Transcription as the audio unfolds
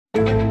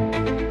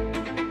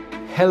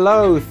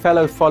Hello,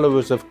 fellow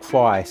followers of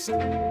Christ,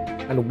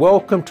 and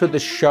welcome to the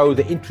show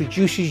that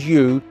introduces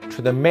you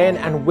to the men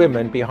and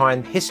women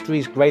behind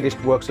history's greatest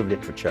works of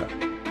literature.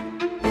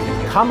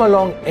 Come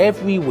along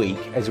every week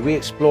as we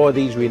explore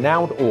these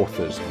renowned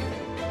authors,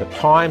 the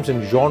times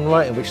and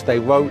genre in which they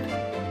wrote,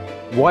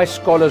 why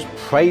scholars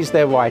praise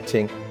their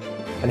writing,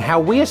 and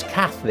how we as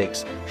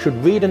Catholics should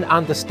read and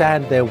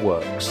understand their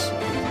works.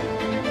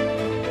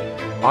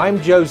 I'm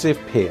Joseph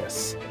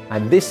Pearce,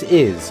 and this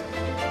is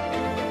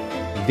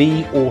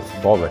The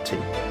Authority.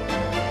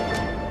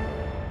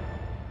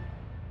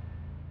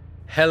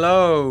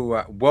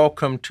 Hello,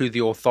 welcome to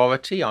The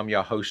Authority. I'm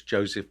your host,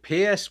 Joseph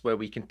Pearce, where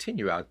we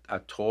continue our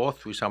tour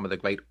through some of the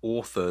great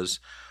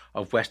authors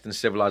of Western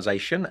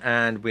civilization.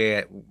 And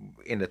we're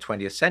in the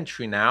 20th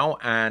century now,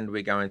 and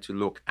we're going to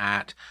look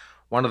at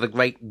one of the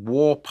great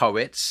war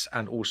poets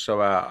and also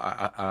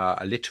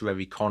a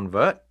literary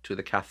convert to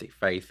the Catholic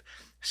faith,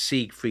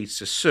 Siegfried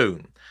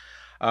Sassoon.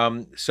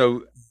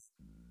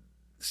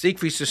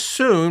 Siegfried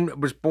Sassoon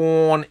was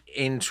born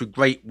into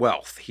great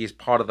wealth. He is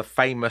part of the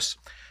famous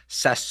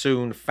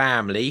Sassoon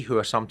family, who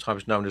are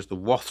sometimes known as the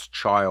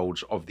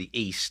Rothschilds of the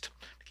East,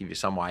 to give you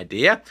some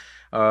idea.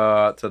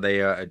 So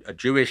they are a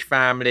Jewish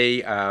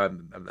family,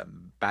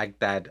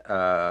 Baghdad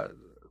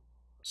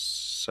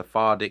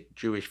Sephardic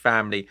Jewish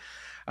family,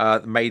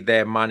 made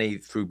their money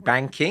through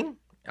banking.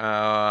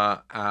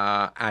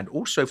 And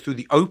also through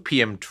the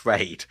opium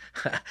trade.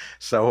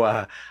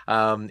 So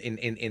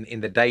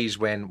in the days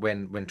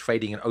when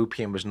trading in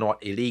opium was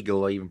not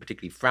illegal or even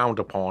particularly frowned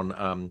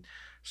upon,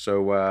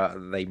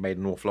 they made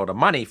an awful lot of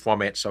money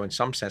from it. So in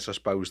some sense, I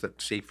suppose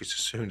that Siegfried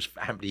Sassoon's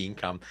family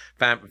income,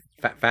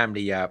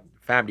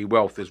 family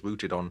wealth is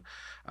rooted on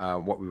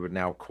what we would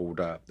now call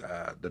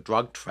the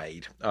drug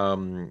trade.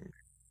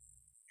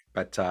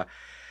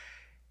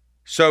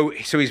 So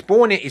he's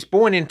born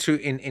into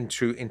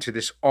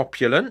this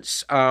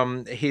opulence.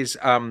 His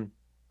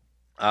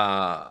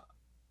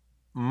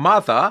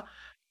mother,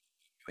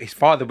 his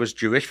father was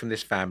Jewish from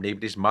this family,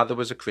 but his mother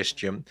was a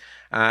Christian,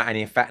 and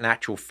in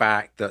actual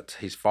fact, that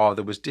his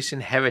father was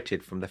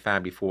disinherited from the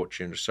family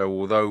fortune. So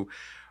although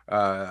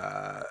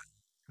the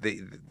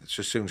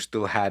Sassoon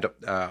still had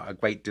a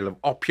great deal of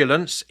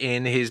opulence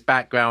in his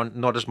background,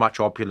 not as much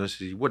opulence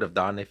as he would have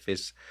done if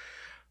his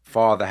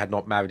father had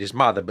not married his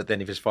mother. But then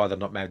if his father had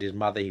not married his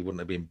mother, he wouldn't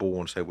have been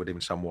born, so it would have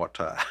been somewhat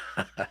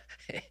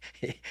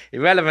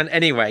irrelevant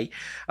anyway.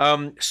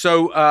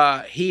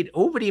 He'd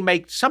already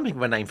made something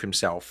of a name for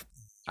himself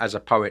as a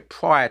poet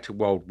prior to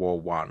World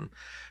War I,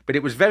 but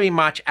it was very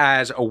much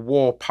as a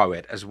war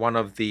poet, as one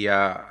of the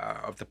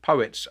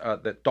poets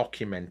that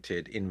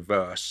documented in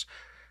verse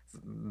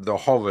the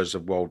horrors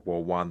of World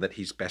War I that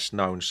he's best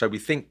known. So we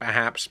think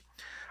perhaps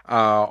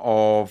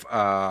of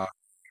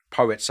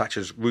poets such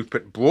as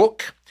Rupert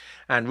Brooke,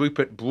 and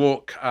Rupert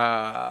Brooke,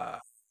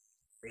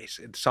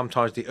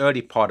 sometimes the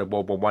early part of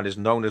World War I is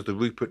known as the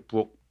Rupert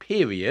Brooke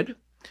period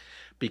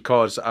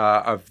because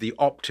of the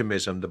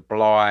optimism, the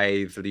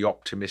blithe, the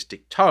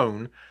optimistic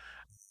tone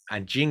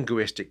and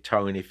jingoistic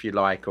tone, if you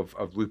like, of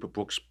Rupert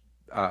Brooke's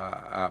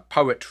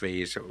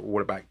poetry. Is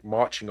all about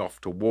marching off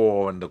to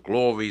war and the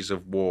glories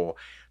of war.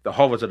 The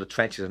horrors of the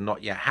trenches have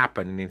not yet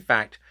happened. And in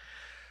fact,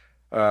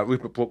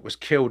 Rupert Brooke was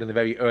killed in the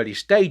very early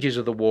stages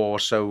of the war,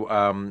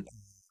 so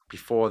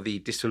before the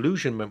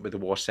disillusionment with the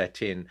war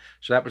set in.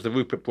 So that was the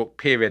Rupert Brooke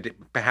period.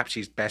 Perhaps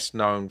he's best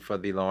known for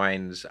the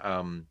lines,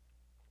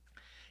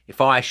 if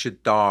I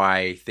should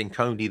die, think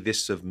only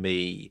this of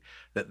me,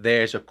 that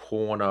there's a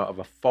corner of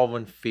a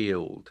foreign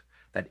field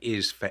that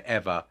is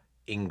forever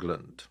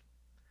England.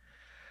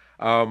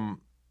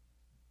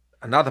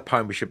 Another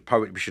poet we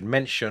should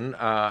mention,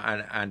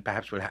 and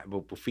perhaps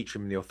we'll feature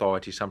him in The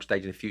Authority some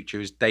stage in the future,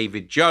 is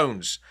David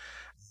Jones,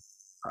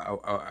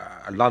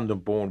 a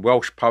London-born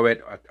Welsh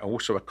poet,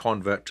 also a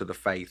convert to the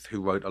faith,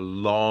 who wrote a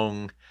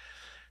long,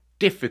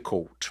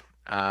 difficult,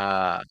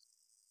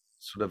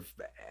 sort of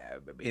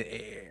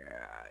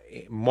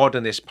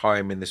modernist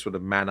poem in this sort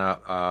of manner,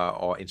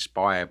 or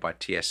inspired by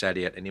T.S.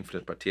 Eliot and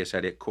influenced by T.S.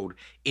 Eliot, called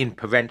In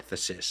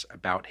Parenthesis,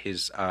 about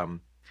his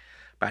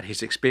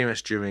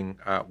experience during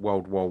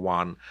World War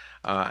I.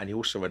 And he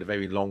also wrote a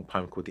very long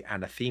poem called The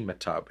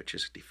Anathemata, which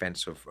is a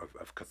defense of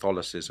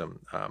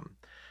Catholicism.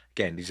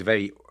 Again, these are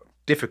very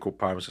difficult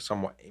poems,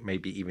 somewhat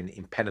maybe even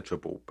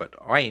impenetrable, but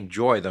I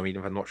enjoy them,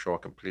 even if I'm not sure I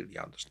completely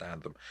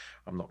understand them.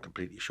 I'm not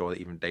completely sure that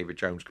even David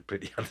Jones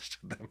completely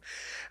understood them.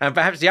 And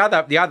perhaps the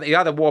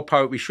other war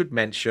poet we should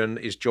mention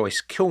is Joyce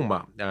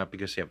Kilmer,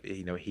 because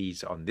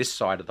he's on this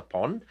side of the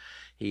pond.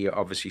 He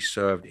obviously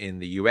served in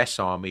the U.S.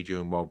 Army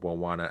during World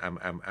War I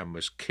and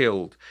was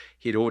killed.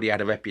 He'd already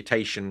had a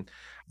reputation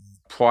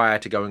prior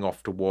to going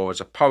off to war as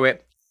a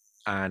poet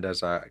and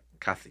as a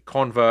Catholic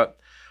convert,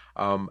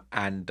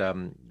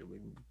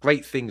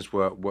 great things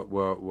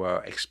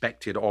were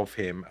expected of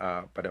him.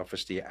 But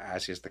obviously,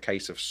 as is the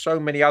case of so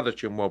many others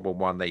during World War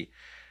I,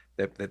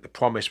 the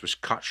promise was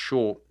cut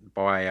short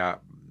by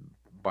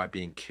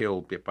being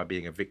killed, by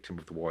being a victim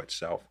of the war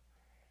itself.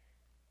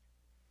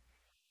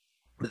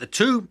 But the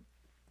two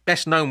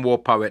best-known war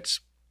poets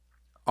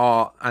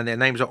and their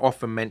names are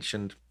often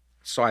mentioned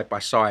side by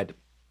side,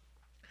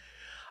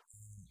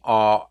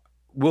 are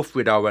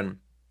Wilfred Owen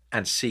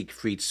and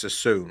Siegfried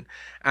Sassoon.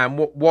 And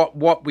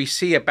what we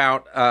see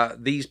about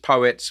these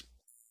poets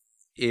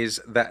is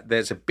that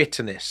there's a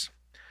bitterness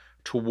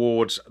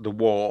towards the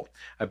war,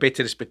 a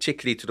bitterness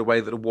particularly to the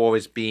way that the war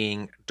is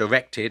being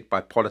directed by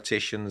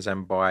politicians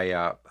and by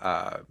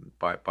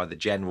the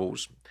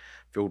generals,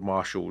 field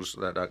marshals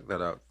that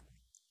are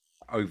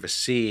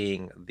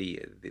overseeing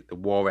the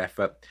war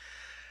effort.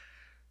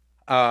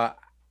 And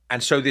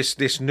so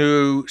this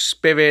new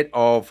spirit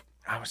of,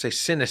 I would say,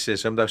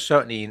 cynicism, though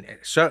certainly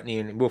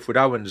in Wilfred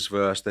Owen's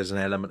verse there's an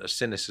element of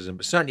cynicism,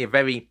 but certainly a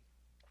very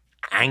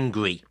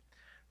angry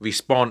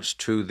response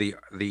to the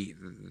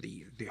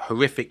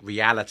horrific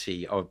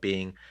reality of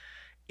being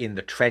in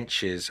the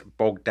trenches,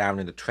 bogged down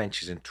in the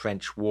trenches in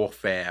trench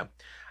warfare,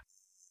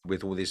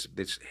 with all this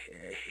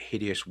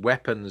hideous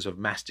weapons of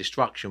mass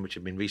destruction which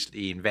have been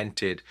recently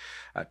invented,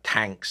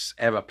 tanks,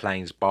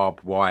 aeroplanes,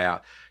 barbed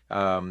wire,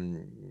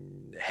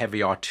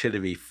 heavy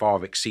artillery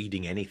far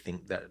exceeding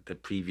anything that the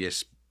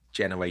previous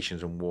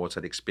generations and wars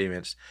had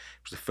experienced.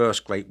 It was the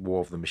first great war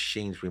of the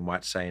machines, we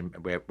might say,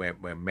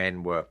 where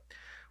men were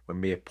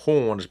mere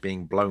pawns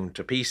being blown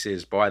to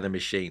pieces by the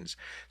machines.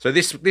 So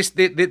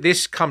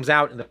this comes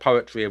out in the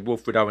poetry of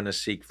Wilfred Owen and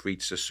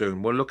Siegfried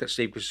Sassoon. We'll look at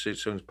Siegfried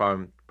Sassoon's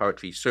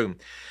poetry soon.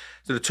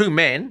 So the two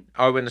men,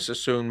 Owen and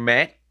Sassoon,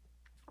 met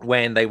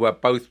when they were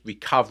both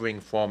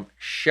recovering from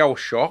shell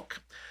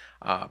shock,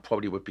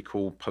 probably would be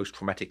called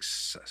post-traumatic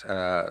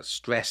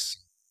stress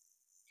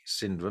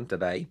syndrome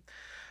today,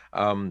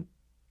 in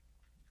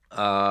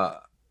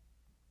Craiglockhart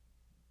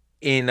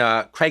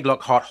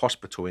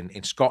Hospital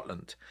in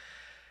Scotland.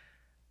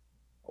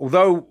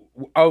 Although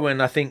Owen,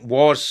 I think,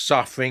 was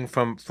suffering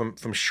from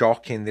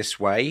shock in this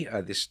way,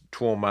 this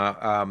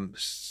trauma,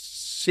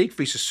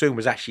 Siegfried Sassoon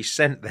was actually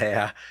sent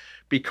there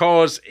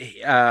because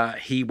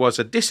he was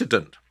a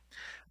dissident,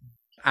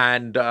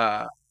 and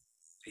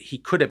he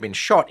could have been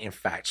shot, in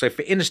fact. So,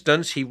 for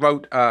instance, he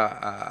wrote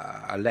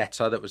a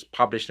letter that was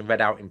published and read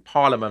out in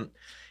Parliament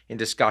in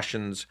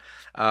discussions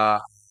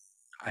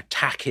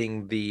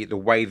attacking the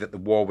way that the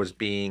war was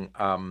being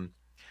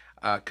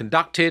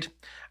conducted,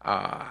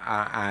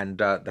 and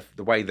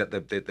the way that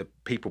the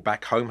people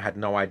back home had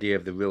no idea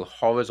of the real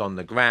horrors on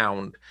the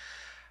ground.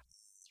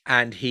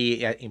 And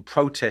he, in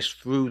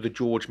protest, threw the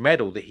George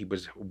Medal that he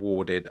was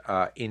awarded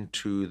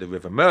into the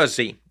River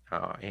Mersey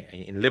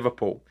in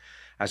Liverpool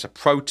as a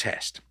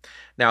protest.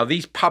 Now,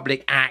 these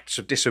public acts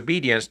of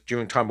disobedience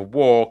during time of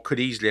war could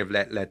easily have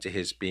led to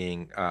his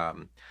being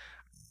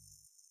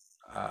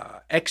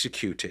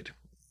executed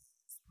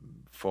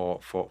for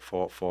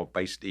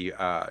basically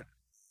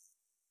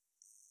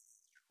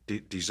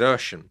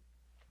desertion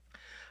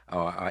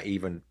or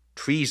even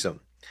treason.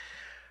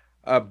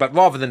 But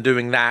rather than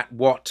doing that,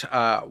 what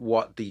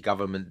the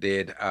government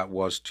did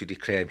was to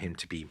declare him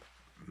to be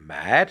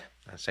mad,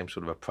 the same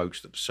sort of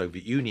approach that the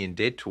Soviet Union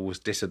did towards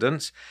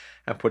dissidents,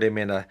 and put him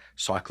in a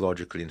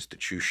psychological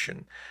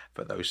institution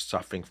for those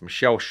suffering from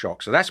shell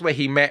shock. So that's where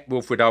he met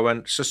Wilfred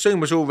Owen.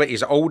 Sassoon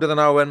is older than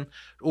Owen,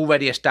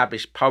 already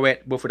established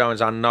poet. Wilfred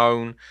Owen's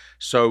unknown.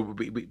 So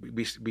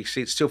we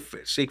see still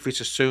Siegfried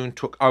Sassoon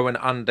took Owen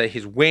under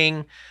his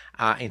wing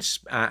and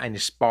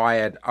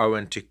inspired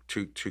Owen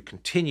to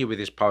continue with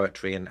his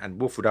poetry.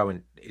 And Wilfred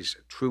Owen is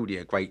truly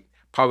a great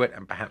poet,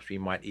 and perhaps we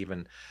might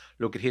even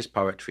look at his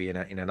poetry in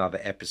another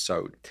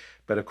episode.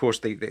 But of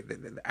course,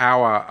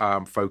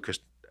 our focus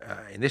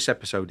in this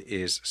episode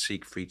is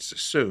Siegfried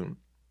Sassoon.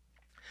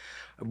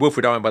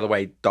 Wilfred Owen, by the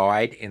way,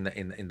 died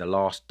in the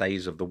last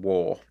days of the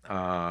war,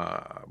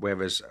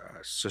 whereas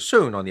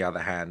Sassoon, on the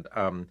other hand,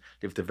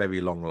 lived a very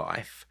long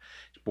life.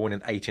 He was born in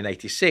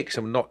 1886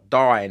 and will not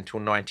die until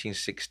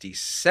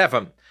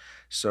 1967.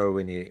 So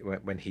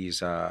when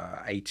he's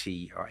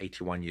 80 or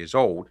 81 years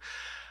old.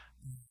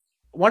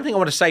 One thing I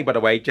want to say, by the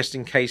way, just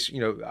in case,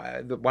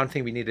 the one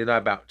thing we need to know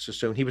about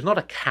Sassoon, he was not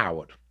a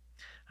coward.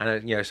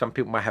 And, some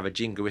people might have a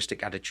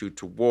jingoistic attitude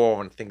to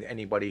war and think that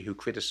anybody who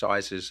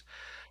criticizes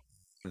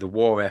the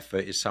war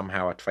effort is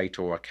somehow a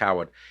traitor or a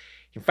coward.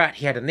 In fact,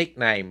 he had a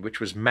nickname, which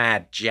was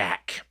Mad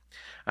Jack.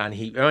 And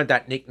he earned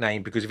that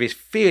nickname because of his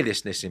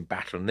fearlessness in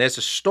battle. And there's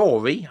a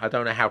story, I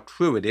don't know how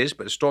true it is,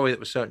 but a story that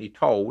was certainly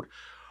told,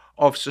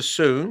 of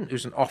Sassoon,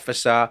 who's an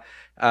officer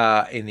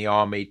in the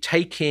army,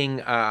 taking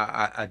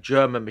a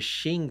German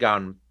machine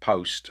gun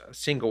post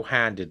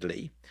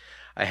single-handedly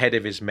ahead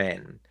of his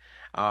men.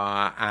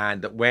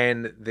 And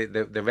when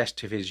the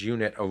rest of his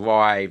unit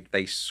arrived,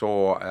 they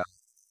saw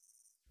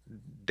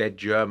dead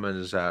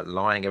Germans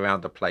lying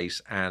around the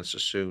place, and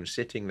Sassoon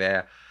sitting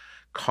there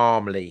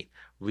calmly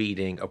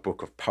reading a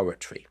book of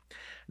poetry.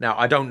 Now,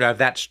 I don't know if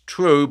that's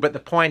true, but the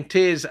point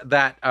is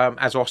that,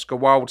 as Oscar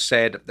Wilde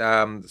said,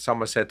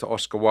 someone said to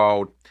Oscar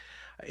Wilde,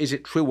 "Is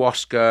it true,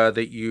 Oscar,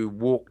 that you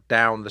walked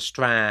down the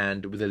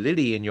Strand with a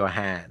lily in your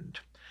hand?"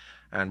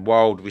 And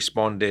Wilde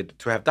responded,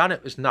 "To have done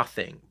it was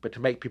nothing, but to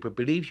make people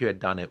believe you had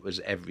done it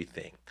was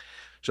everything."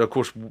 So, of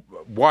course,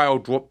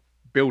 Wilde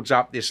builds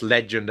up this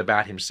legend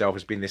about himself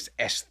as being this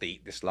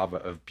aesthete, this lover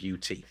of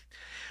beauty.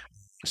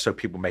 So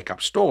people make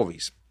up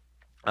stories.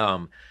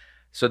 Um,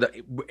 so that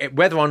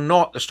whether or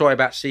not the story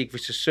about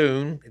Siegfried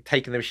Sassoon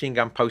taking the machine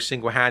gun post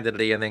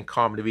single-handedly and then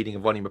calmly reading a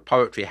volume of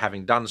poetry,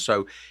 having done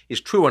so,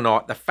 is true or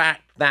not, the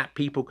fact that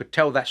people could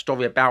tell that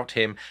story about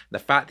him, the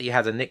fact that he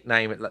has a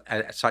nickname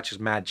such as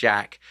Mad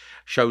Jack,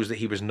 shows that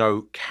he was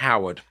no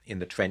coward in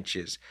the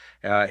trenches.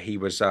 He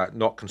was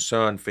not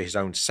concerned for his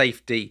own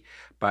safety,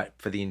 but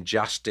for the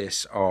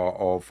injustice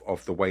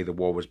of the way the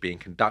war was being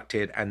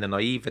conducted, and the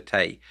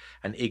naivete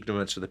and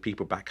ignorance of the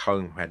people back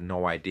home who had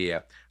no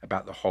idea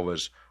about the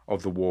horrors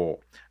of the war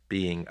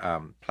being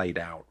played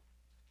out.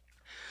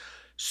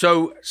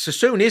 So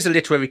Sassoon is a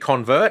literary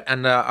convert,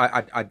 and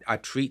I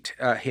treat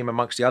him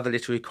amongst the other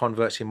literary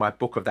converts in my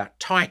book of that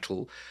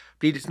title.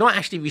 But it's not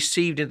actually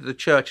received into the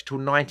church until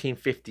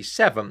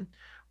 1957,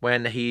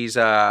 when he's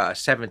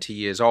 70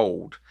 years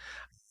old.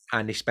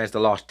 And he spends the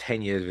last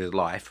 10 years of his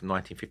life, from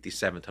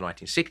 1957 to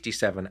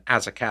 1967,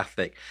 as a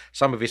Catholic.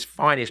 Some of his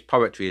finest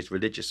poetry is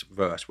religious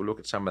verse. We'll look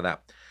at some of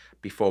that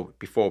before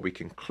we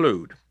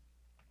conclude.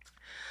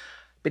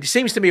 But it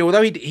seems to me,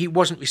 although he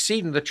wasn't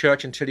received in the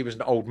church until he was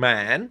an old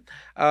man,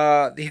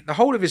 the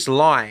whole of his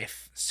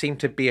life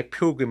seemed to be a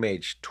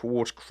pilgrimage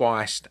towards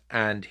Christ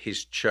and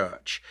his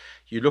church.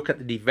 You look at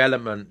the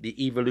development,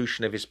 the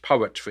evolution of his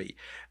poetry,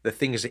 the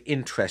things that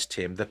interest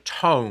him, the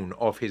tone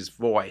of his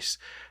voice,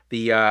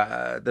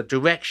 the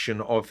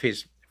direction of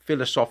his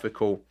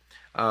philosophical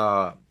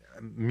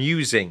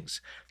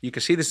musings. You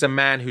can see this is a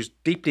man who's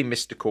deeply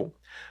mystical,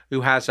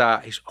 who is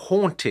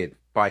haunted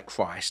by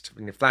Christ.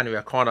 Flannery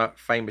O'Connor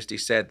famously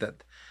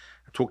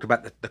talked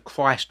about the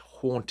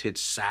Christ-haunted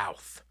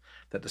South,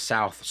 that the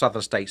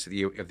southern states of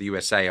the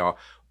USA are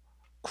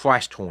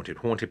Christ-haunted,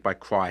 haunted by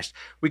Christ.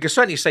 We can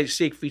certainly say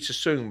Siegfried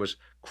Sassoon was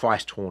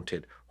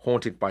Christ-haunted,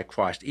 haunted by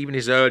Christ. Even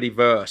his early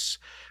verse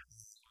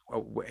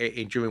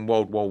during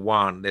World War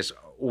I, there's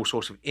all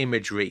sorts of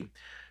imagery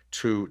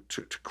to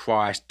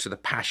Christ, to the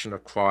Passion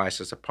of Christ.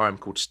 There's a poem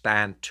called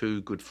 "Stand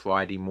To, Good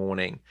Friday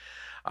Morning."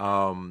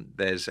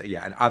 There's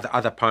and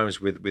other poems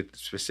with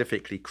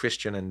specifically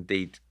Christian and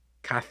indeed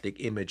Catholic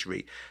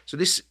imagery. So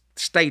this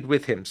stayed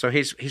with him. So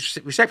his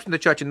reception to the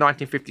church in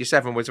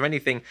 1957 was, if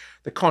anything,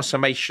 the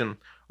consummation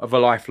of a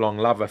lifelong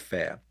love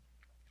affair.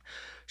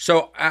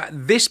 So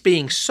this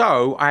being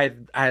so, I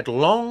had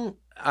long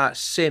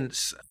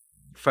since,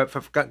 for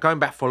going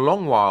back for a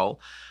long while,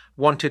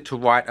 wanted to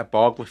write a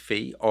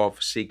biography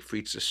of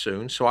Siegfried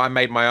Sassoon. So I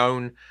made my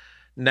own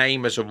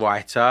name as a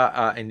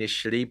writer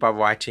initially by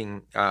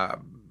writing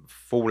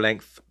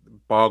full-length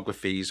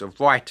biographies of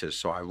writers.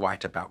 So I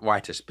write about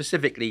writers,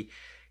 specifically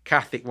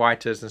Catholic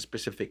writers and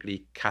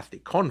specifically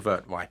Catholic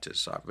convert writers.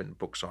 So I've written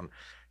books on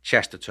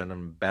Chesterton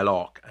and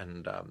Belloc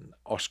and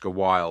Oscar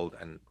Wilde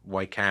and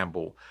Roy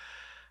Campbell,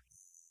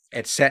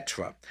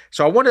 etc.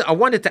 So I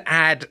wanted to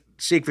add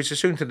Siegfried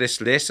Sassoon to this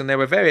list, and there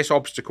were various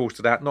obstacles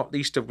to that, not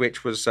least of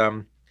which was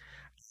a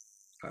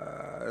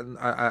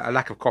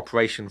lack of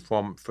cooperation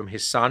from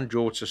his son,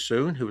 George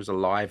Sassoon, who was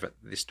alive at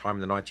this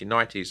time in the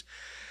 1990s.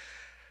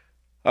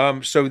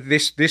 So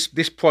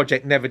this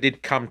project never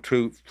did come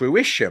to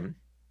fruition.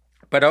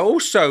 But I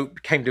also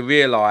came to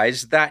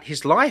realize that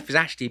his life is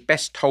actually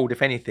best told,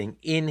 if anything,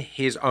 in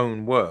his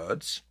own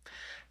words,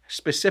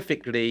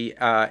 specifically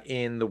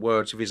in the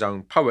words of his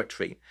own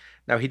poetry.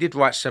 Now, he did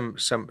write some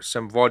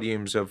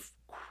volumes of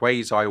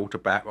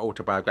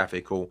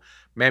quasi-autobiographical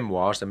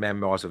memoirs, the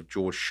memoirs of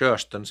George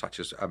Shurston,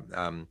 such as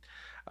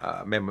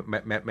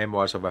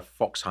memoirs of a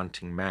fox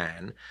hunting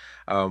man,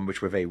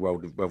 which were very well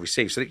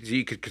received. So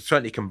you could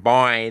certainly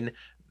combine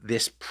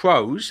this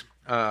prose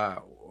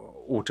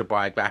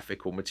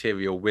autobiographical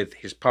material with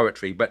his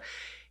poetry, but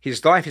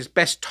his life is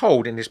best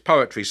told in his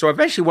poetry. So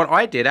eventually what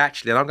I did,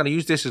 actually, and I'm going to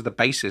use this as the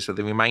basis of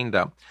the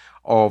remainder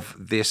of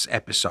this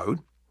episode,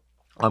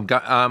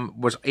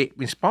 it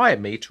inspired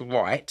me to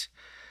write,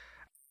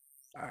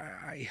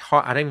 I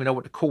don't even know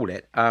what to call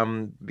it,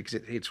 because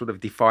it sort of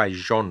defies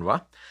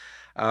genre.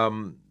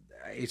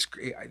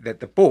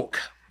 The book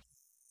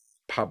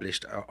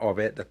published of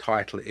it, the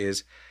title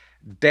is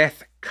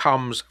Death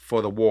Comes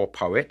for the War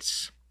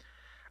Poets,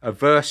 a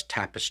verse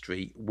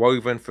tapestry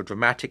woven for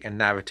dramatic and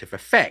narrative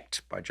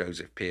effect by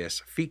Joseph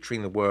Pearce,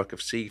 featuring the work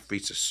of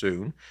Siegfried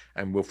Sassoon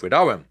and Wilfred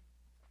Owen.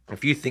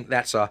 If you think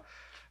that's a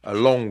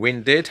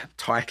long-winded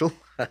title,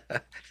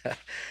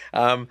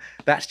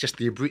 that's just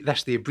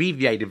the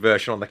abbreviated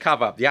version on the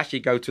cover. You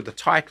actually go to the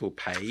title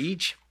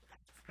page,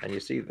 and you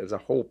see there's a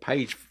whole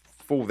page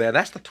full there.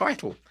 That's the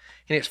title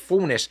in its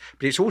fullness,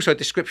 but it's also a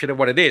description of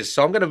what it is.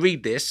 So I'm going to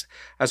read this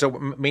as a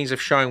means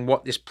of showing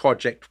what this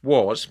project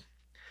was.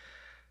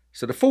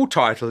 So the full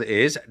title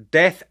is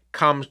Death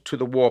Comes to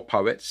the War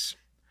Poets,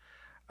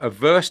 a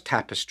verse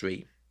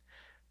tapestry,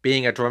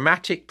 being a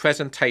dramatic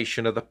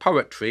presentation of the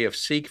poetry of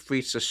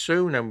Siegfried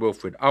Sassoon and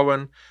Wilfred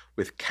Owen,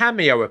 with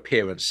cameo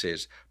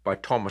appearances by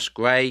Thomas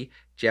Gray,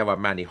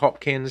 Gerard Manley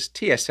Hopkins,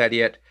 T.S.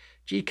 Eliot,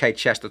 G.K.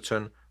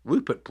 Chesterton,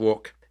 Rupert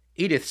Brooke,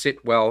 Edith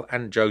Sitwell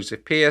and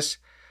Joseph Pearce,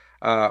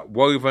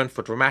 woven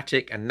for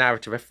dramatic and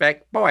narrative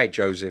effect by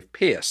Joseph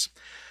Pearce.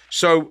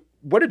 So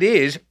what it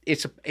is,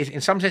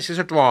 in some sense it's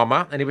a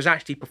drama, and it was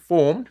actually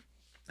performed,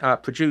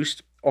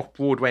 produced off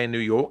Broadway in New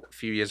York a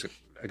few years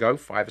ago,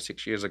 5 or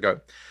 6 years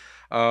ago,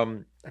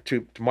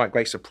 to my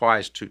great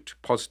surprise, to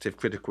positive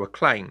critical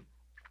acclaim.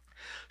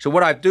 So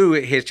what I do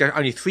here is just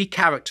only 3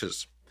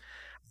 characters: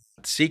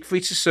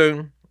 Siegfried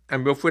Sassoon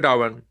and Wilfred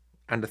Owen,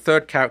 and the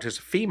third character is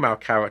a female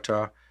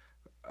character,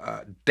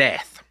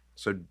 Death.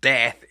 So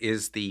Death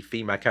is the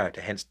female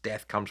character, hence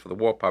Death comes from the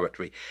war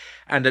poetry.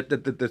 And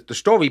the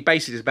story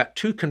basically is about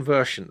 2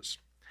 conversions.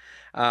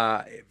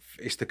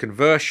 It's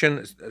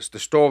the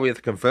story of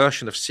the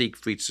conversion of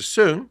Siegfried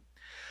Sassoon,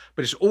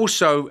 but it's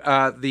also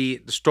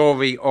the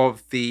story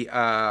of the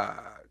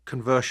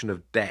conversion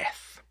of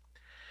Death.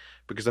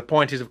 Because the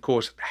point is, of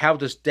course, how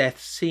does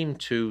death seem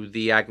to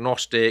the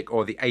agnostic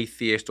or the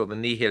atheist or the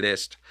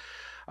nihilist,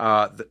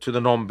 to the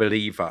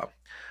non-believer?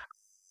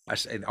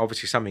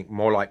 Obviously something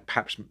more like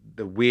perhaps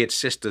the weird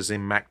sisters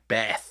in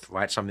Macbeth,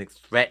 right? Something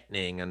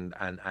threatening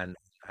and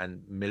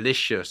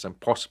malicious and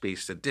possibly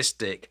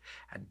sadistic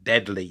and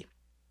deadly,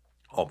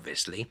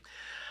 obviously.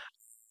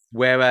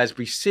 Whereas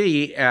we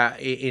see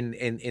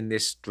in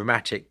this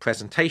dramatic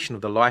presentation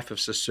of the life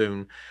of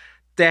Sassoon,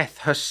 Death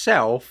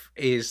herself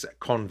is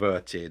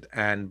converted,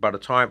 and by the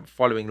time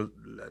following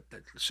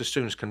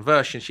Sassoon's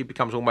conversion, she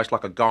becomes almost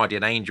like a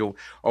guardian angel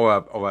or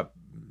a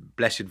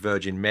Blessed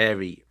Virgin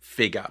Mary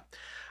figure.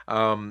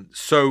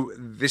 So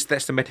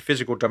that's the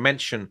metaphysical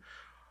dimension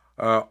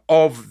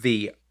of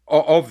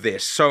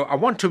this. So I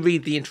want to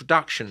read the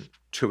introduction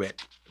to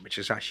it, which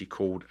is actually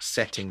called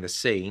 "Setting the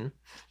Scene."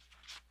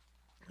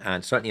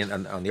 And certainly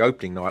on the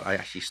opening night, I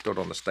actually stood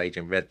on the stage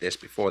and read this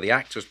before the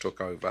actors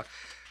took over.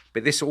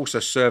 But this also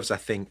serves, I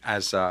think,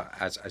 as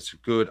a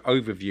good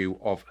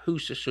overview of who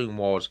Sassoon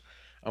was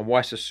and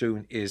why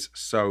Sassoon is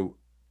so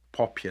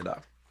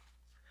popular.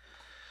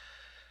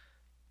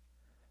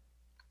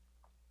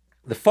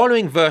 The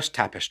following verse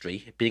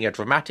tapestry, being a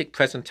dramatic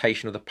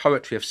presentation of the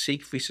poetry of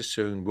Siegfried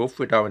Sassoon,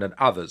 Wilfred Owen and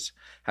others,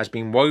 has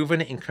been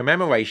woven in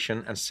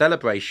commemoration and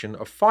celebration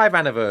of 5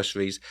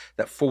 anniversaries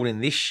that fall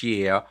in this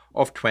year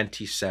of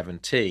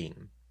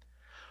 2017.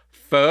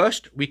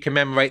 First, we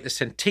commemorate the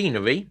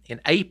centenary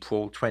in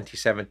April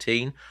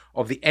 2017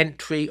 of the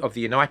entry of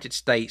the United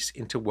States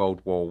into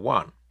World War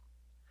I.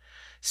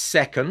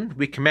 Second,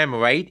 we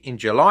commemorate in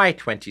July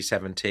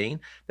 2017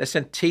 the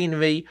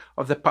centenary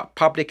of the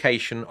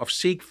publication of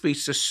Siegfried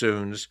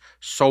Sassoon's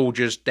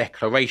Soldier's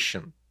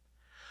Declaration.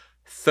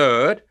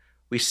 Third,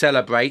 we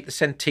celebrate the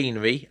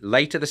centenary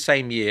later the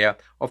same year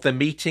of the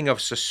meeting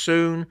of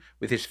Sassoon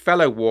with his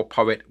fellow war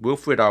poet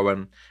Wilfred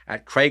Owen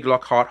at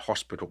Craiglockhart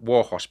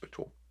War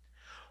Hospital.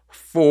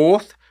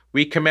 Fourth,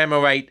 we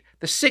commemorate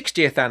the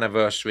 60th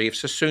anniversary of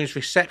Sassoon's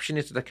reception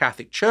into the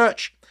Catholic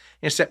Church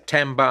in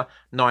September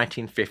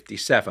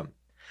 1957.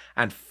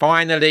 And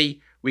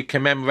finally, we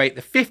commemorate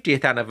the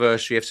 50th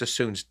anniversary of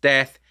Sassoon's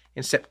death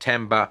in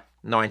September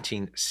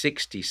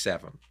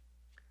 1967.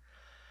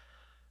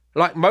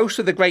 Like most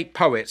of the great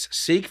poets,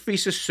 Siegfried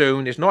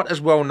Sassoon is not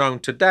as well known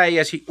today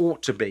as he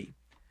ought to be.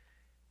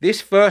 This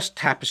first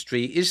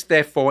tapestry is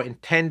therefore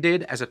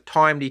intended as a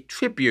timely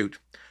tribute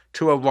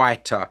to a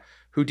writer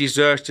who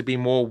deserves to be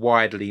more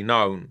widely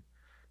known,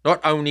 not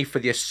only for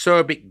the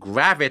acerbic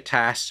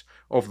gravitas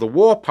of the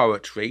war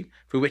poetry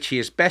for which he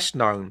is best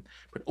known,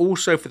 but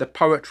also for the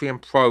poetry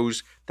and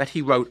prose that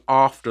he wrote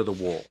after the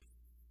war.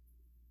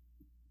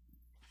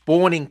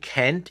 Born in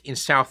Kent in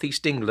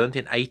southeast England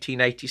in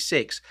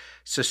 1886,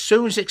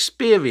 Sassoon's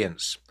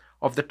experience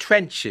of the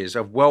trenches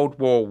of World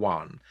War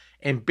I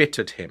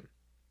embittered him.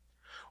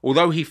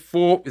 Although he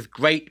fought with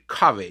great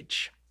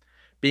courage,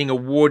 being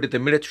awarded the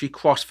Military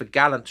Cross for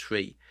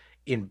gallantry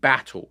in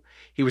battle,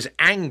 he was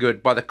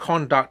angered by the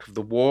conduct of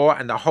the war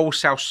and the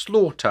wholesale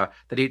slaughter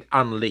that it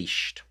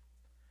unleashed.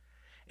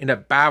 In a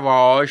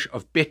barrage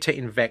of bitter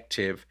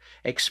invective,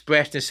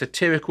 expressed in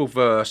satirical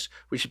verse,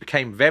 which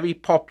became very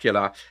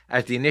popular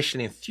as the initial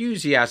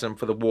enthusiasm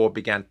for the war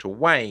began to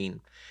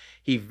wane,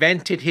 he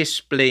vented his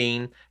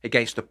spleen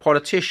against the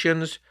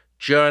politicians,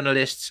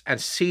 journalists,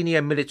 and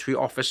senior military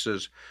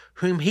officers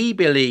whom he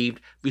believed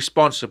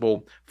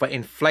responsible for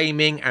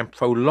inflaming and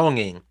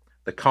prolonging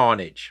the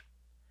carnage.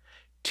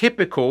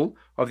 Typical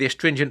of the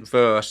astringent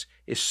verse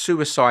is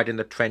suicide in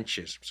the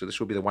trenches. So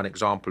this will be the one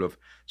example of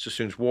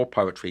Sassoon's war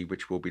poetry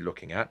which we'll be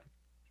looking at.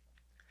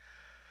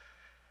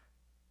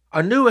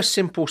 I knew a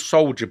simple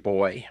soldier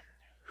boy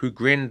who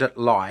grinned at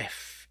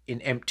life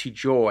in empty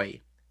joy,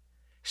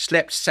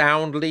 slept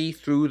soundly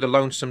through the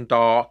lonesome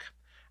dark,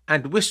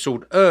 and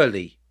whistled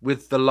early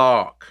with the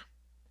lark.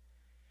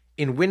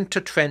 In winter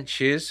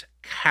trenches,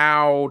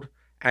 cowed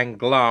and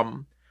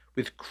glum,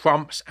 with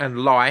crumps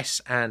and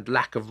lice and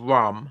lack of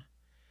rum,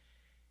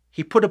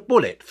 he put a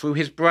bullet through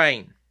his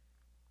brain.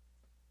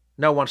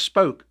 No one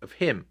spoke of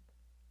him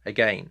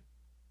again.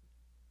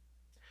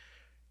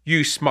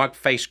 You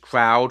smug-faced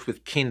crowd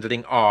with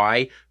kindling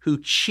eye, who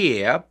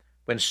cheer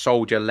when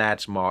soldier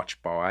lads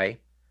march by,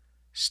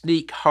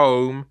 sneak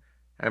home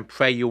and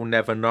pray you'll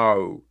never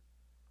know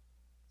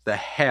the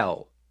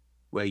hell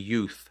where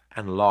youth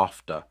and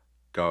laughter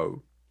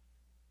go.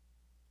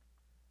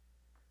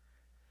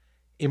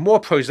 In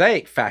more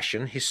prosaic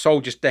fashion, his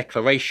soldier's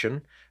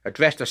declaration,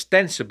 addressed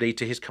ostensibly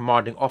to his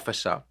commanding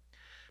officer,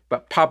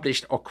 but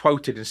published or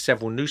quoted in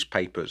several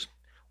newspapers,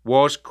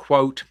 was,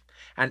 quote,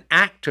 an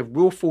act of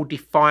willful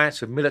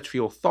defiance of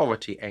military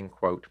authority, end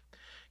quote,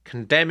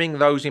 condemning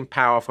those in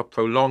power for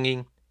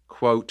prolonging,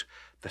 quote,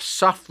 the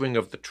suffering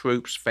of the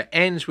troops for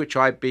ends which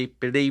I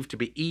believe to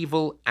be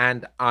evil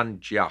and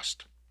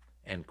unjust,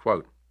 end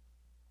quote.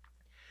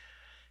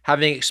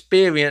 Having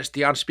experienced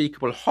the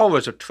unspeakable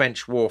horrors of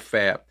trench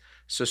warfare,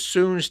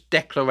 Sassoon's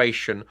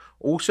declaration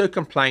also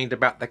complained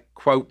about the,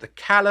 quote, the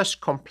callous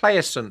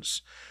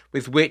complaisance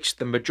with which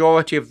the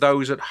majority of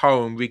those at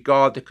home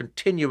regard the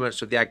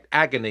continuance of the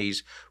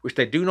agonies which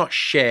they do not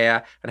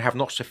share and have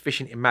not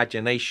sufficient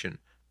imagination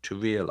to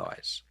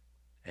realize,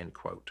 end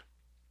quote.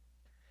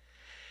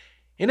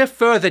 In a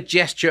further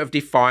gesture of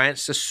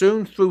defiance,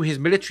 Sassoon threw his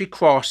military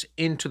cross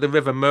into the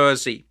River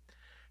Mersey,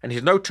 and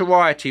his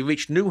notoriety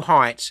reached new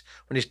heights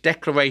when his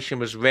declaration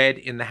was read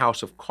in the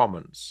House of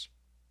Commons.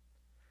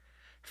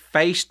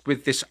 Faced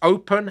with this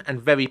open and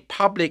very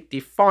public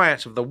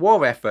defiance of the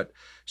war effort,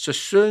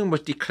 Sassoon was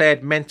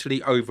declared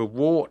mentally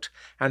overwrought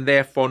and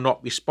therefore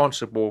not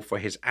responsible for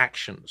his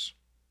actions.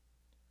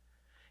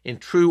 In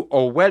true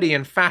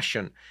Orwellian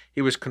fashion,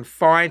 he was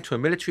confined to a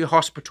military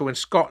hospital in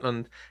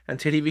Scotland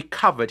until he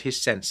recovered his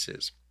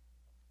senses.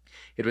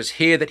 It was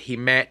here that he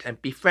met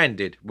and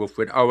befriended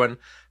Wilfred Owen,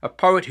 a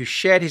poet who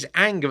shared his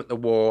anger at the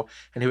war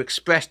and who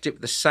expressed it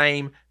with the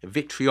same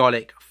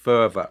vitriolic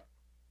fervour.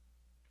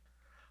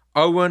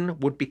 Owen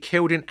would be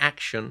killed in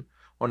action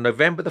on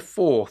November the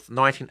 4th,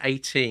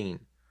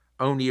 1918,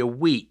 only a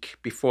week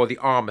before the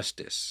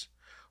armistice,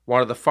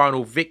 one of the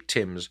final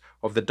victims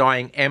of the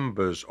dying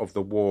embers of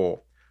the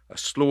war, a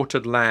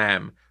slaughtered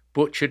lamb,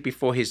 butchered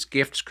before his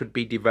gifts could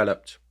be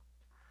developed.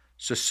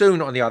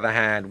 Sassoon, on the other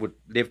hand, would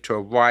live to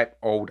a ripe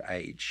old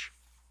age.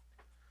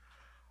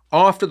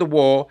 After the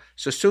war,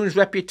 Sassoon's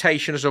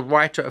reputation as a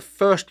writer of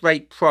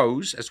first-rate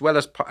prose, as well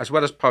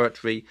as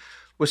poetry,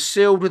 was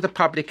sealed with the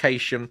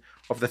publication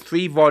of the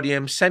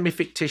 3-volume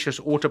semi-fictitious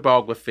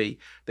autobiography,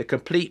 The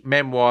Complete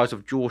Memoirs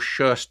of George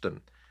Shurston,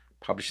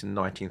 published in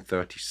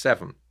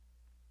 1937.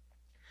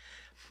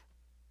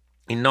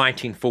 In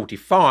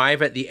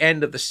 1945, at the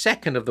end of the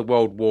second of the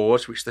world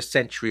wars which the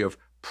century of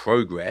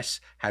progress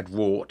had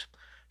wrought,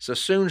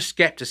 Sassoon's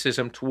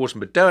scepticism towards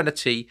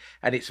modernity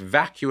and its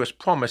vacuous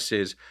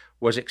promises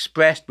was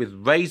expressed with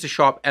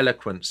razor-sharp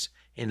eloquence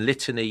in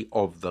Litany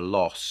of the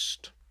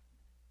Lost.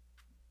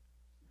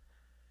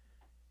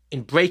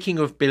 In breaking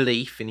of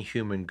belief in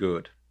human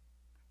good,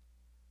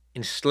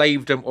 in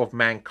slavedom of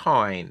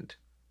mankind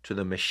to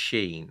the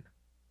machine,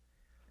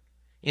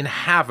 in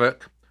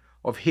havoc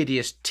of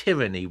hideous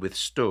tyranny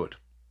withstood,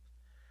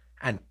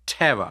 and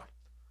terror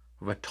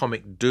of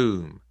atomic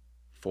doom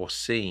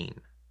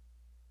foreseen,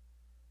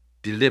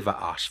 deliver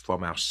us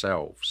from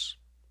ourselves.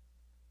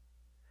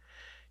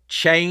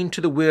 Chained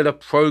to the wheel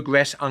of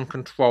progress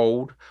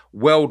uncontrolled,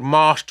 world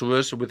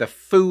masterers with a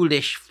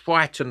foolish,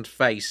 frightened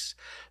face,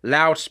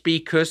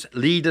 loudspeakers,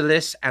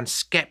 leaderless and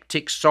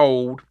skeptic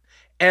souled,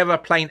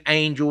 aeroplane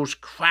angels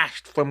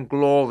crashed from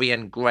glory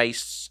and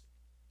grace.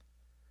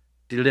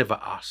 Deliver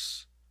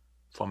us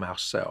from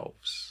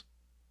ourselves.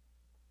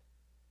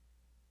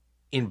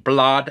 In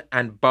blood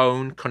and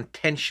bone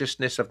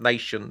contentiousness of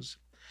nations,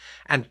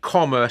 and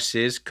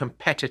commerce's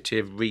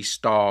competitive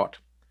restart,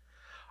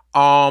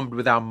 armed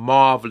with our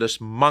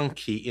marvellous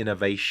monkey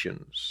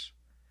innovations,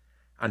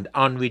 and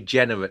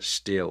unregenerate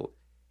still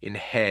in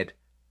head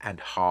and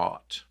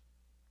heart.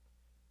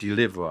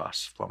 Deliver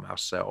us from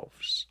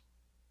ourselves.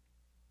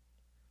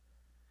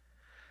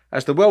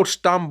 As the world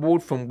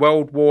stumbled from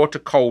World War to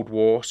Cold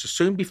War,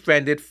 Sassoon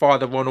befriended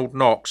Father Ronald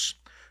Knox,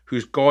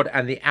 whose God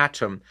and the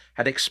Atom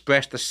had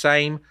expressed the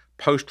same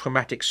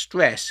post-traumatic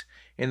stress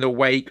in the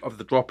wake of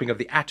the dropping of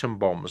the atom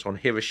bombs on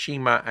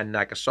Hiroshima and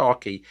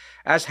Nagasaki,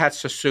 as had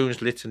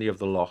Sassoon's Litany of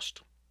the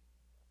Lost.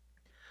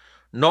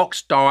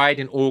 Knox died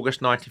in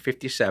August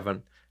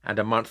 1957, and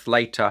a month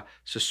later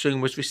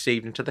Sassoon was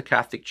received into the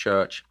Catholic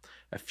Church,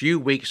 a few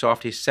weeks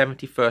after his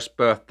 71st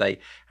birthday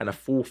and a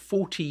full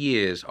 40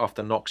 years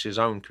after Knox's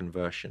own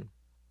conversion.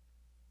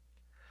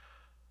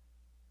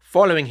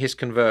 Following his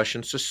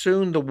conversion,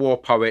 Sassoon, the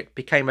war poet,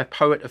 became a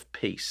poet of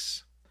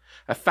peace,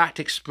 a fact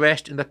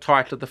expressed in the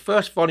title of the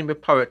first volume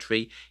of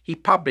poetry he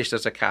published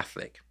as a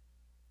Catholic.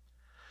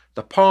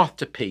 The Path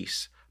to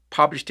Peace,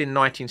 published in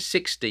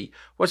 1960,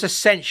 was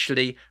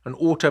essentially an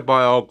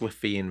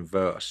autobiography in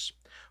verse,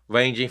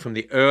 ranging from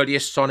the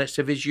earliest sonnets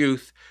of his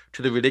youth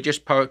to the religious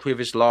poetry of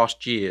his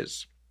last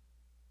years.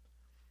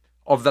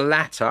 Of the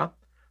latter,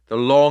 the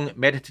long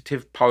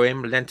meditative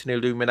poem Lenten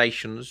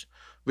Illuminations,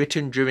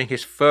 written during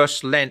his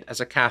first Lent as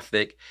a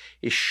Catholic,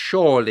 is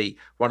surely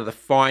one of the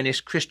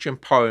finest Christian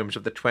poems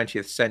of the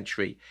 20th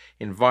century,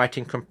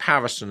 inviting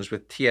comparisons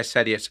with T.S.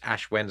 Eliot's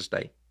Ash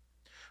Wednesday,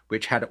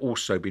 which had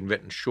also been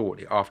written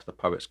shortly after the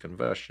poet's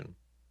conversion.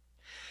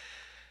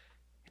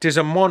 It is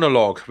a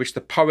monologue which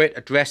the poet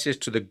addresses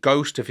to the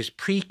ghost of his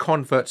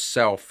pre-convert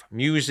self,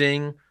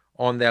 musing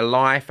on their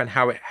life and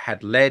how it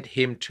had led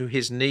him to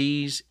his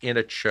knees in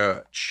a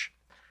church.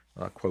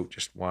 I'll quote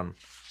just one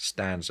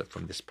stanza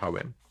from this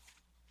poem.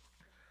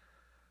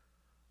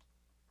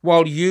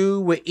 While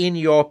you were in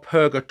your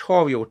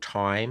purgatorial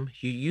time,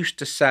 you used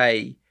to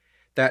say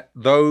that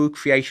though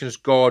creation's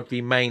God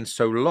remained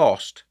so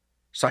lost,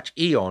 such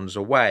eons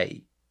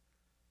away,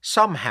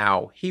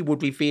 somehow he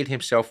would reveal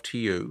himself to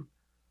you,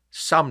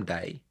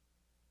 someday.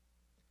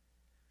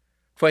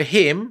 For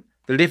him,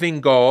 the living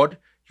God,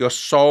 your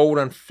soul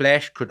and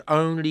flesh could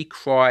only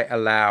cry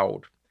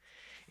aloud.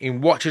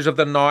 In watches of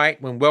the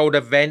night, when world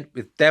event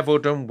with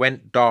devildom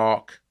went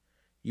dark,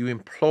 you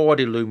implored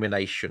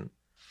illumination,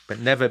 but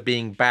never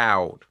being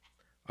bowed,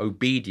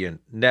 obedient,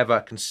 never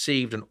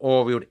conceived an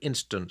aureoled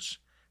instance,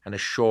 an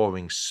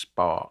assuring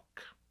spark.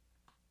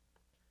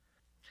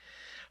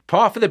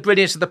 Apart from the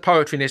brilliance of the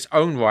poetry in its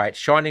own right,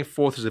 shining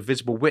forth as a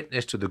visible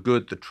witness to the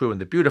good, the true, and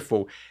the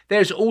beautiful,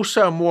 there is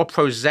also a more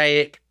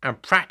prosaic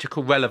and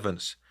practical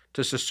relevance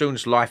to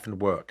Sassoon's life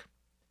and work.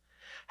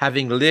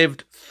 Having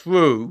lived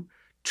through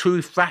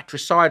 2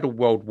 fratricidal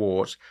world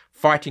wars,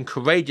 fighting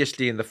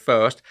courageously in the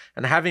first,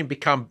 and having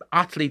become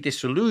utterly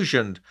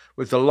disillusioned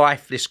with the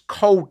lifeless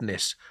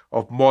coldness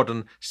of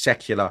modern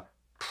secular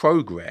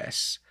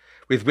progress,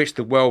 with which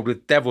the world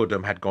with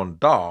devildom had gone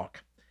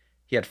dark,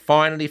 he had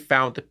finally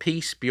found the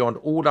peace beyond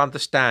all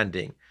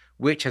understanding,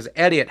 which, as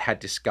Eliot had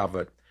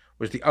discovered,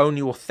 was the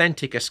only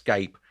authentic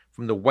escape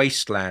from the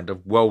wasteland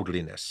of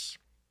worldliness.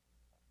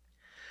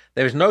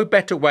 There is no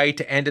better way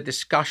to end a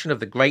discussion of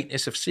the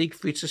greatness of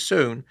Siegfried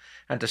Sassoon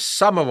and to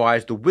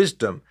summarize the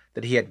wisdom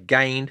that he had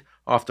gained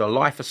after a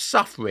life of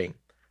suffering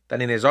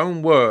than in his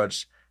own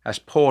words, as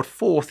poured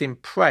forth in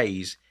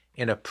praise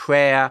in a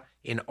prayer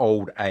in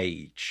old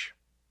age.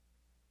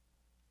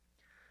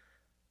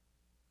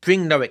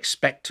 Bring no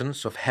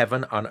expectance of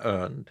heaven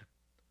unearned,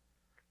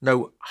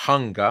 no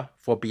hunger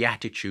for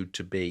beatitude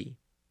to be,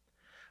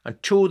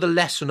 until the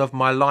lesson of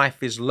my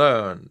life is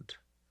learned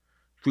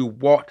through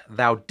what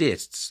thou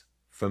didst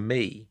for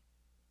me.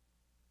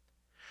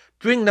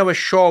 Bring no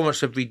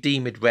assurance of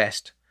redeemed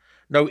rest,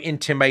 no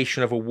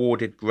intimation of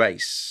awarded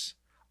grace,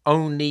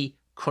 only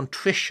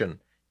contrition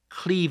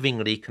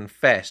cleavingly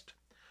confessed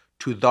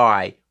to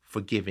thy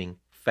forgiving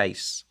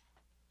face.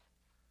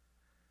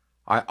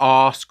 I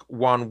ask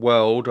one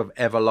world of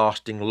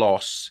everlasting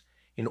loss,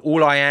 in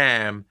all I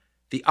am,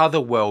 the other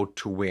world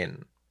to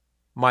win.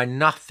 My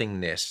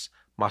nothingness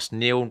must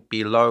kneel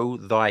below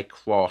thy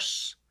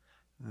cross.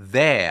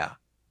 There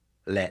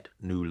let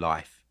new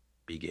life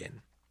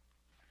begin.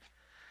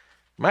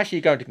 I'm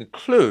actually going to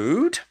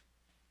conclude.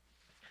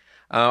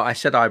 I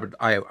said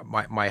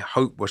my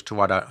hope was to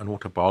write an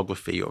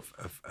autobiography of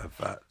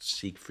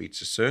Siegfried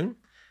Sassoon.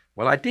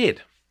 Well, I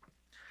did.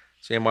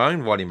 So in my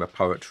own volume of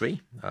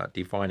poetry,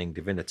 Divining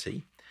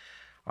Divinity,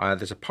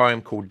 there's a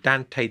poem called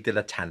Dante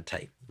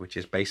Dilettante, which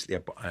is basically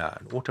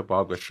an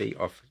autobiography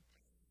of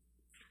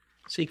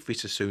Siegfried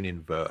Sassoon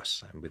in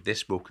verse. And with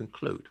this we'll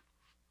conclude.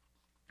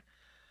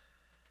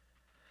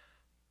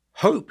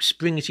 Hope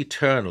springs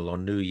eternal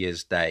on New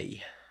Year's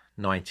Day,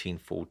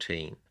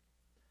 1914,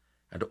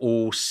 and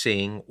all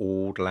sing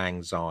Auld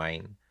Lang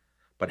Syne,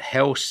 but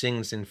hell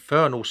sings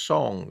infernal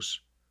songs.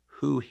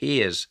 Who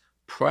hears,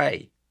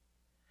 pray?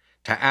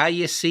 To our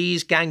ye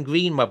seas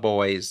gangrene, my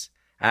boys,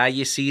 our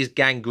ye seas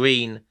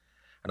gangrene,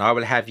 and I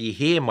will have ye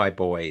here, my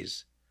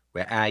boys,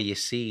 where our ye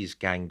seas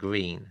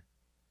gangrene.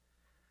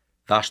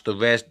 Thus the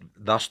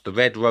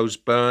red rose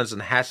burns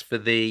and has for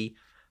thee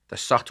the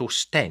subtle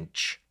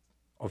stench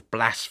of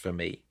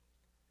blasphemy.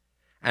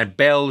 And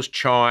bells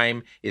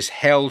chime is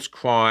hell's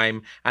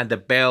crime, and the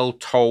bell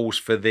tolls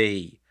for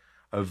thee,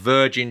 a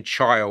virgin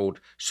child,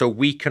 so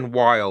weak and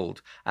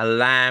wild, a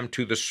lamb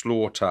to the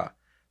slaughter,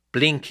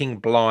 blinking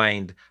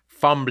blind,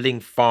 fumbling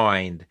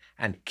find,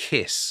 and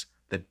kiss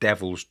the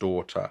devil's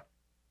daughter.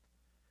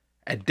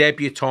 A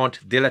debutante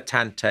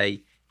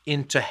dilettante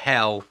into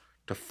hell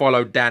to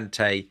follow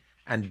Dante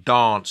and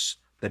dance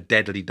the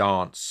deadly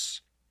dance.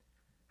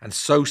 And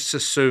so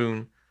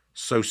soon,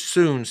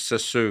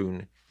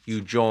 Sassoon,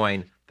 you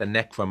join the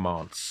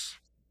necromance.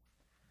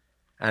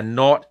 And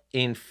not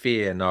in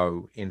fear,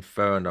 no,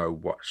 inferno,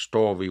 what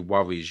story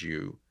worries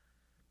you?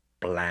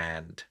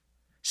 Bland.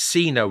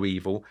 See no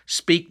evil,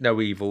 speak no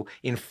evil,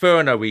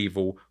 infer no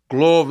evil,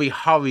 glory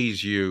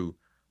hurries you,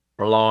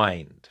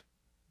 blind.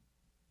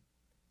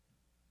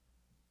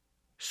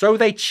 So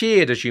they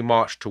cheered as you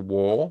marched to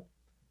war,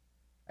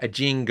 a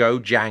jingo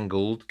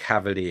jangled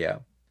cavalier,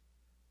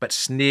 but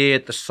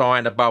sneered the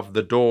sign above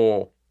the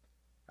door,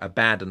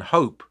 abandon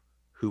hope,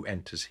 who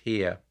enters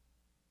here.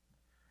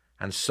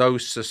 And so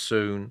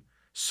soon,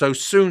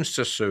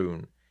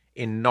 Sassoon,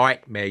 in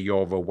nightmare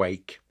you're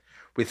awake,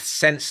 with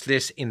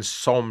senseless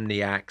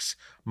insomniacs,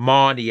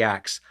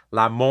 maniacs,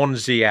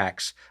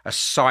 lamonsiacs, a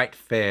sight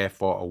fair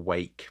for a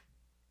wake.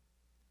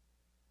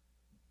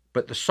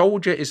 But the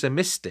soldier is a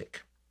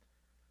mystic,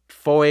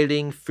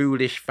 foiling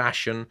foolish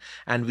fashion,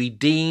 and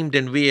redeemed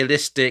and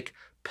realistic,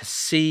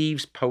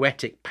 perceives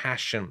poetic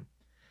passion,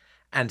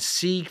 and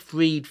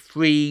Siegfried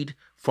freed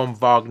from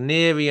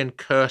Wagnerian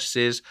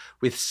curses,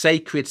 with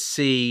sacred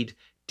seed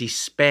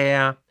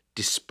despair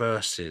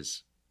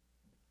disperses.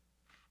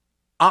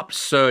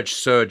 Upsurge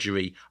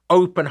surgery,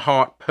 open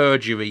heart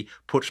perjury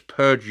puts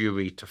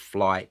perjury to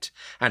flight,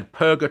 and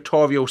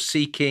purgatorial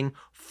seeking,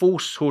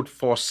 falsehood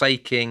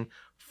forsaking,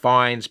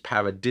 finds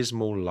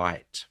paradismal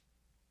light.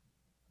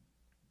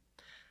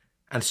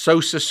 And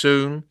so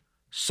Sassoon,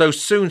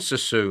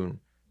 Sassoon,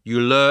 you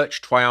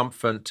lurch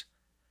triumphant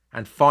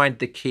and find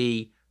the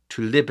key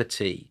to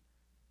liberty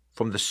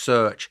from the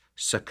search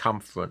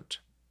circumferent.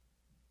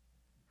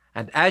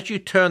 And as you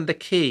turn the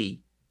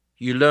key,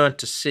 you learn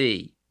to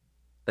see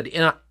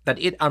that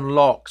it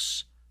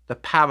unlocks the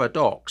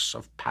paradox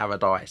of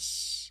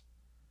paradise,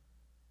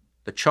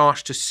 the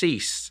chance to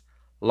cease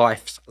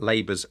life's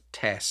labor's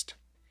test.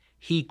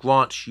 He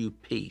grants you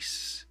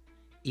peace.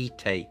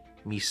 Ite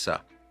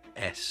missa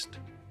est.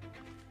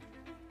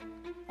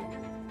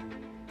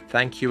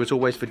 Thank you as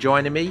always for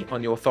joining me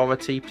on The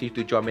Authority. Please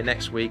do join me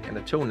next week, and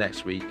until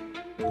next week,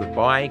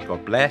 goodbye,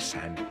 God bless,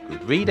 and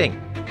good reading.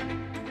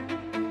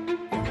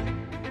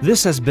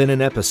 This has been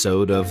an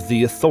episode of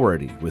The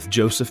Authority with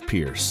Joseph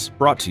Pearce,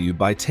 brought to you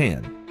by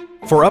TAN.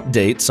 For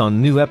updates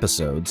on new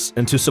episodes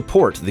and to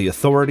support The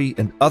Authority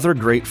and other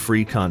great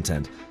free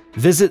content,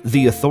 visit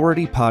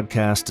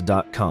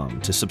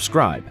theauthoritypodcast.com to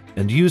subscribe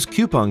and use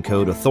coupon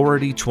code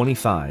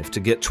AUTHORITY25 to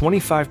get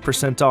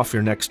 25% off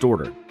your next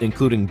order,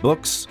 including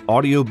books,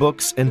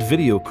 audiobooks, and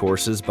video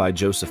courses by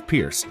Joseph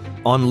Pearce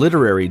on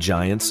literary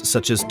giants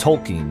such as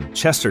Tolkien,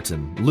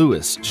 Chesterton,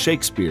 Lewis,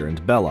 Shakespeare,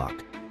 and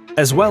Belloc,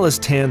 as well as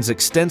TAN's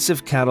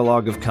extensive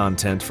catalog of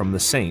content from the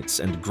saints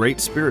and great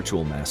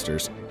spiritual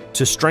masters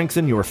to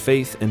strengthen your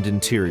faith and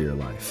interior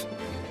life.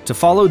 To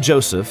follow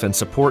Joseph and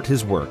support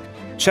his work,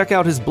 check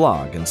out his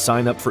blog and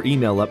sign up for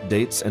email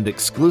updates and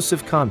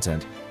exclusive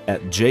content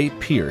at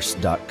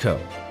jpearce.co.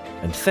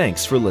 And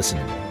thanks for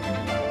listening.